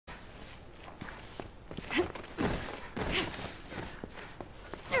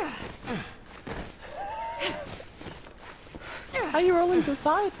are you rolling to the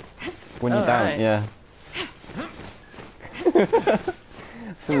side? When you're down, right. yeah.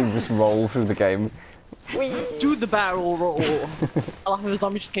 So we just roll through the game. Do the barrel roll. I laugh if a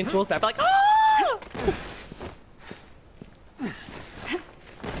zombie just came towards me. I'd be like, ah!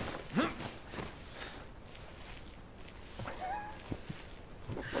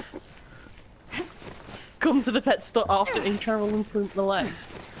 Come to the pet store after and you try to roll into the leg.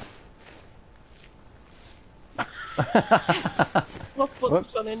 My foot's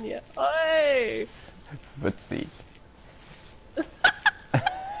gone in yet. Hey! Footsie.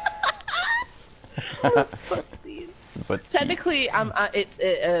 Footsies. Footsie. Technically, I'm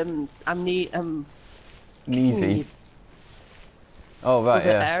Easy. Oh right, other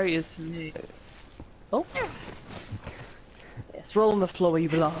yeah. areas for me. Oh. Yes, roll on the floor where you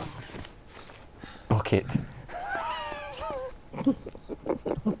belong. Bucket.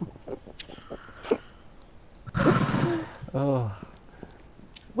 Oh.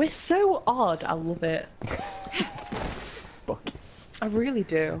 We're so odd. I love it. Bucket. I really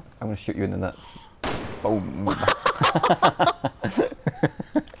do. I'm gonna shoot you in the nuts. Boom.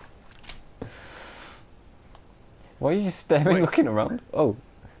 Why are you just staring, looking around? Oh.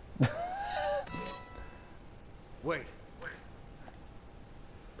 Wait.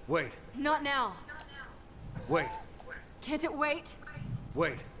 Wait. Not now. Wait. Can't it wait?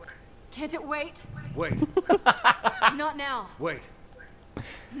 Wait. Can't it wait? Wait. Not now. Wait.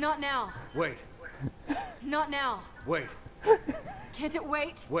 Not now. Wait. Not now. Wait. Can't it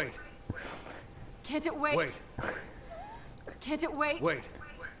wait? Wait. Can't it wait? Wait. Can't it wait? Wait.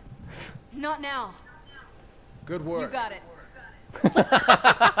 Not now. Good work. You got it.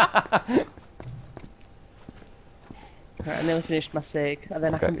 Alright, I nearly finished my sig, and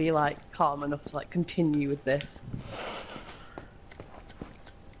then I can be like calm enough to like continue with this.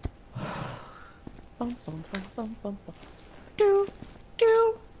 Bum, bum, bum, bum, bum, bum. Do,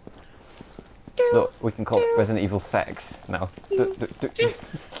 do, do. Look, we can call it Resident Evil Sex now.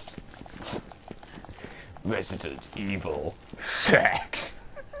 Resident Evil Sex.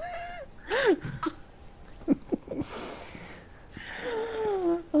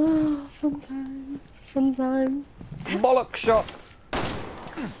 Oh, fun times, fun times. Bollock shot.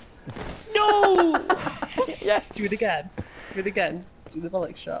 No! Yes, do it again. Do it again. Do the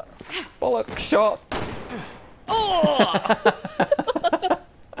bollock shot. Bollock shot. Oh!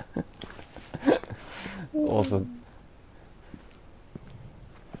 Awesome.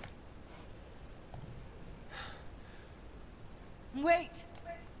 Wait.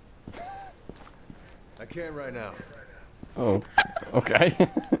 I can't right now. Oh, okay.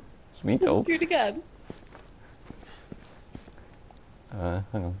 It's me told. Do it again. Hang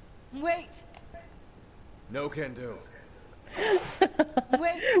on. Wait. No can do.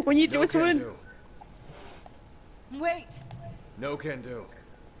 Wait. When you do No it to can win. do. Wait. No can do.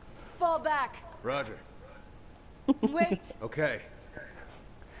 Fall back. Roger. Wait. Okay.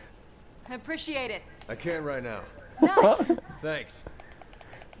 I appreciate it. I can't right now. Nice. Thanks.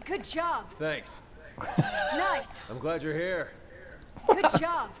 Good job. Thanks. Nice. I'm glad you're here. Good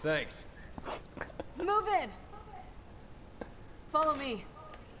job. Thanks. Move in. Follow me.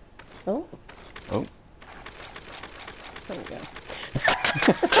 Oh, Oh. there we go.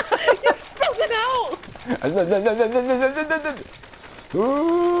 You spelled it out!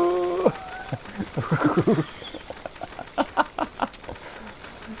 Ooh.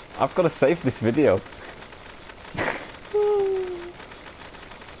 I've got to save this video.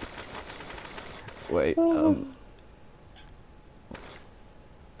 Wait,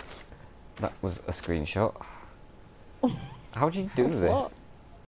 that was a screenshot. How do you do this? What?